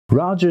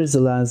Roger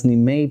Zelazny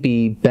may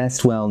be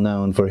best well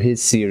known for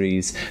his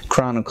series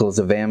Chronicles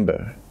of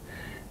Amber.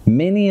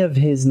 Many of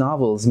his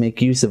novels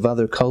make use of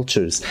other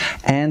cultures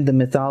and the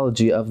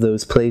mythology of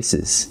those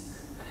places.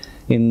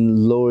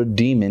 In Lord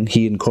Demon,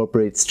 he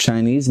incorporates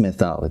Chinese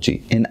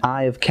mythology. In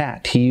Eye of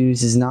Cat, he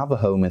uses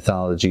Navajo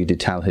mythology to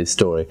tell his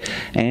story.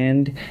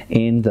 And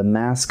in The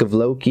Mask of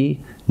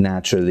Loki,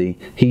 naturally,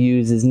 he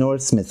uses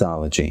Norse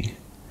mythology.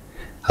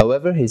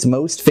 However, his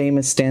most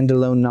famous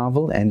standalone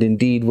novel, and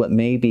indeed what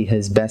may be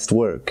his best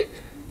work,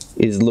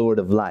 is Lord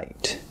of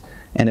Light.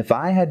 And if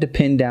I had to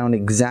pin down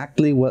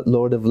exactly what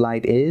Lord of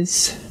Light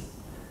is,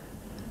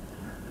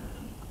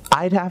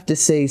 I'd have to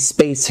say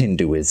space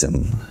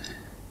Hinduism.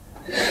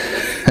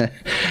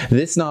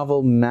 This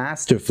novel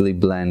masterfully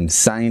blends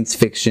science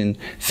fiction,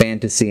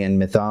 fantasy, and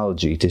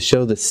mythology to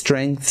show the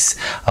strengths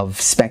of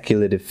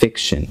speculative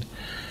fiction.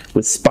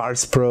 With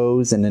sparse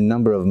prose and a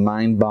number of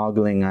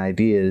mind-boggling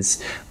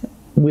ideas,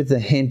 with a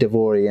hint of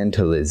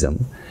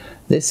Orientalism,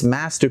 this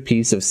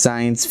masterpiece of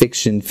science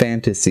fiction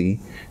fantasy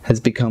has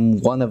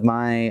become one of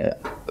my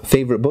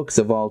favorite books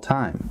of all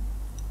time.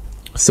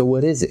 So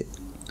what is it?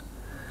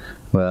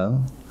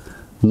 Well,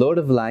 Lord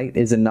of Light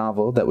is a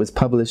novel that was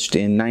published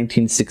in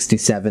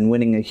 1967,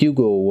 winning a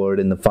Hugo Award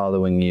in the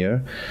following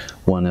year,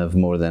 one of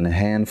more than a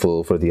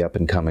handful for the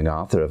up-and-coming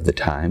author of the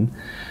time,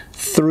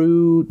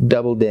 through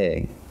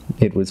Doubleday.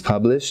 It was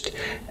published,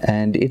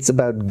 and it's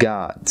about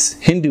gods,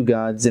 Hindu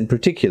gods in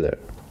particular,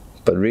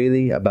 but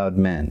really about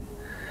men,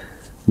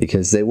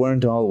 because they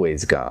weren't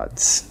always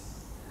gods.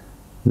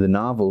 The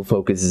novel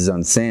focuses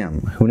on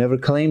Sam, who never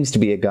claims to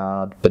be a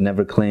god, but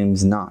never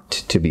claims not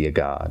to be a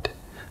god,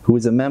 who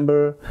is a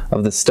member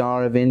of the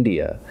Star of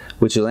India,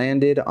 which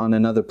landed on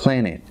another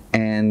planet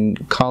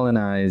and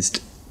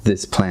colonized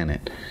this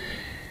planet.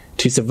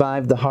 To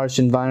survive the harsh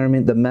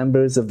environment, the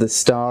members of the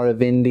Star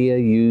of India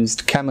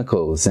used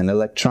chemicals and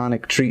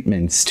electronic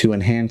treatments to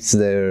enhance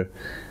their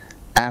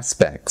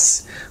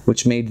aspects,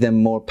 which made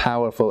them more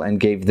powerful and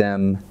gave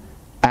them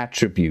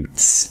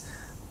attributes,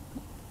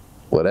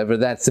 whatever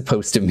that's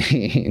supposed to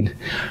mean,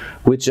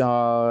 which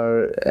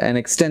are an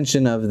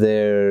extension of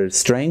their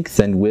strength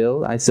and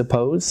will, I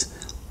suppose.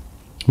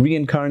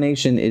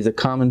 Reincarnation is a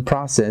common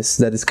process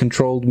that is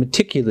controlled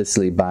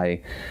meticulously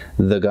by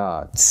the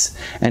gods,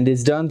 and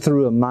is done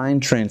through a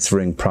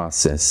mind-transferring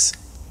process.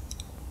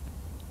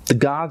 The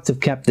gods have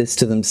kept this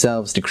to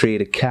themselves to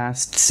create a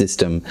caste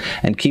system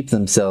and keep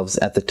themselves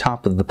at the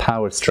top of the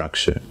power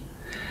structure.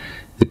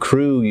 The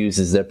crew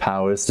uses their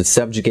powers to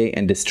subjugate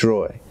and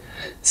destroy,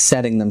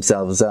 setting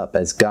themselves up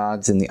as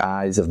gods in the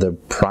eyes of their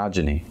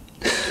progeny,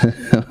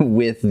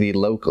 with the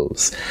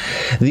locals.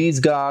 These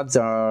gods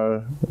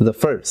are the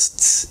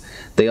firsts.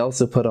 They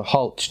also put a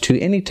halt to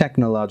any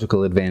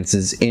technological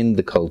advances in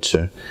the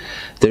culture.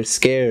 They're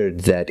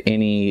scared that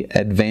any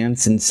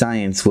advance in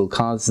science will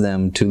cause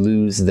them to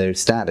lose their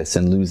status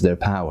and lose their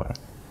power.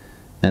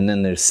 And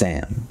then there's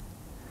Sam.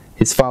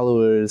 His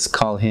followers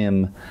call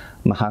him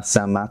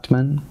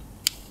Mahasamatman.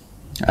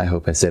 I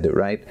hope I said it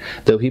right,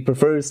 though he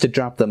prefers to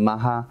drop the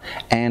Maha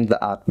and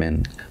the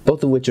Atman,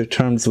 both of which are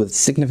terms with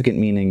significant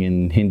meaning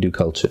in Hindu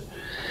culture.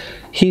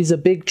 He's a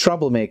big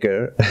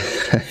troublemaker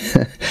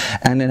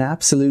and an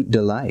absolute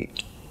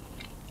delight.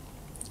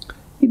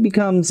 He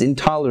becomes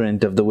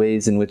intolerant of the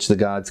ways in which the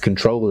gods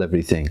control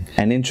everything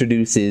and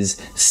introduces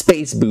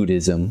space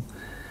Buddhism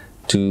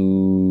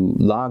to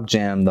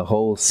logjam the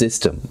whole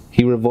system.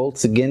 He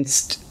revolts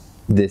against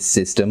this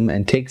system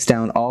and takes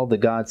down all the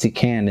gods he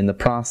can in the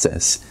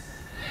process.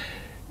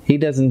 He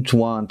doesn't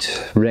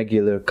want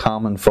regular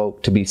common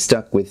folk to be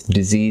stuck with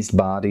diseased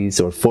bodies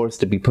or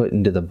forced to be put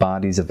into the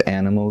bodies of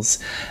animals,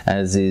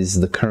 as is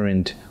the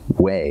current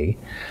way,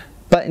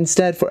 but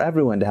instead for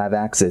everyone to have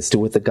access to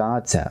what the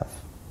gods have.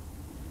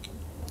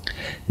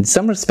 In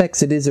some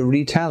respects, it is a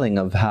retelling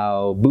of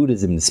how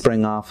Buddhism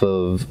sprang off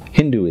of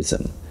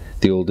Hinduism,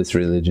 the oldest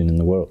religion in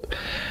the world,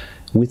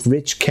 with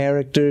rich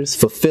characters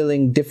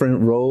fulfilling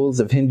different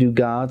roles of Hindu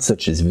gods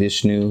such as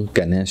Vishnu,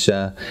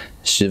 Ganesha,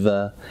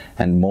 Shiva,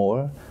 and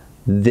more.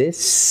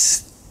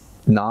 This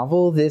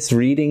novel, this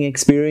reading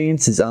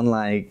experience is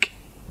unlike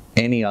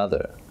any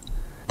other.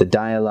 The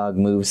dialogue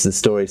moves the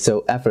story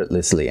so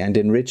effortlessly and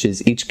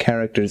enriches each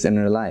character's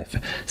inner life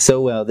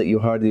so well that you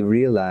hardly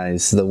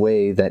realize the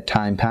way that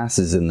time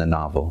passes in the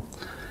novel,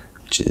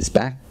 which is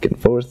back and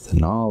forth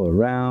and all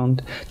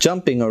around,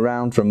 jumping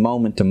around from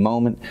moment to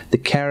moment. The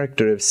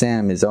character of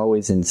Sam is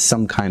always in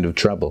some kind of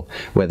trouble,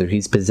 whether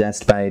he's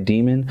possessed by a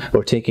demon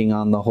or taking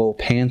on the whole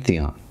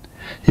pantheon.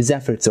 His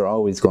efforts are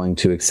always going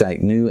to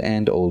excite new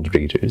and old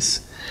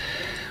readers.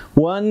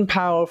 One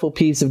powerful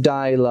piece of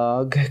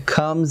dialogue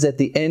comes at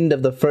the end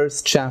of the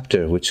first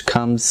chapter, which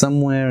comes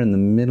somewhere in the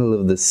middle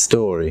of the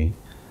story,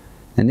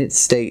 and it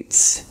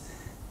states,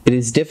 "It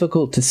is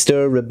difficult to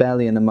stir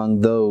rebellion among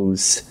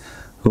those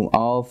whom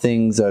all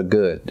things are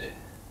good.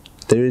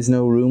 There is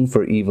no room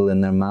for evil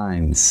in their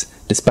minds,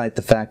 despite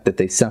the fact that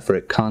they suffer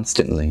it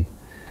constantly.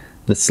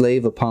 the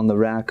slave upon the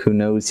rack who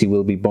knows he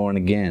will be born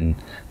again,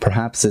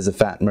 perhaps as a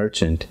fat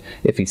merchant,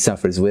 if he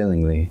suffers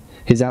willingly.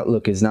 His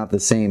outlook is not the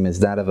same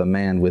as that of a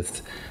man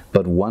with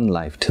but one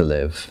life to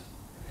live.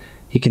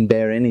 He can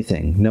bear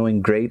anything,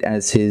 knowing great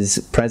as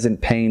his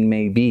present pain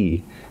may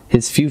be,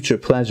 his future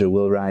pleasure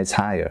will rise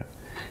higher,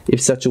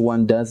 if such a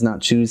one does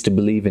not choose to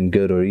believe in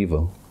good or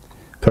evil.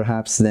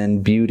 Perhaps then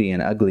beauty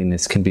and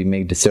ugliness can be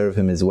made to serve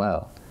him as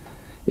well.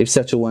 If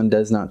such a one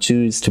does not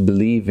choose to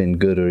believe in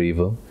good or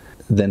evil,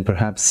 then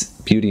perhaps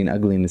beauty and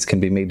ugliness can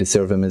be made to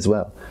serve him as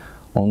well.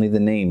 Only the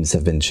names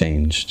have been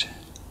changed.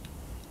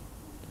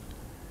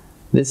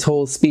 This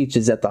whole speech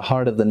is at the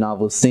heart of the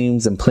novel's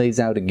themes and plays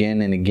out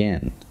again and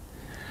again.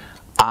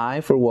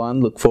 I, for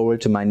one, look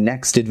forward to my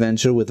next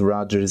adventure with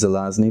Roger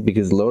Zelazny,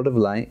 because Lord of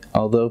Light,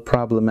 although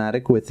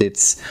problematic with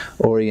its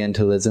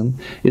Orientalism,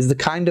 is the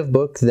kind of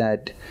book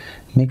that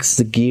makes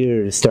the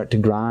gears start to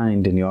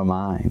grind in your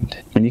mind.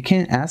 And you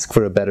can't ask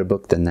for a better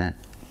book than that.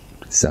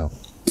 So,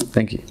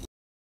 thank you.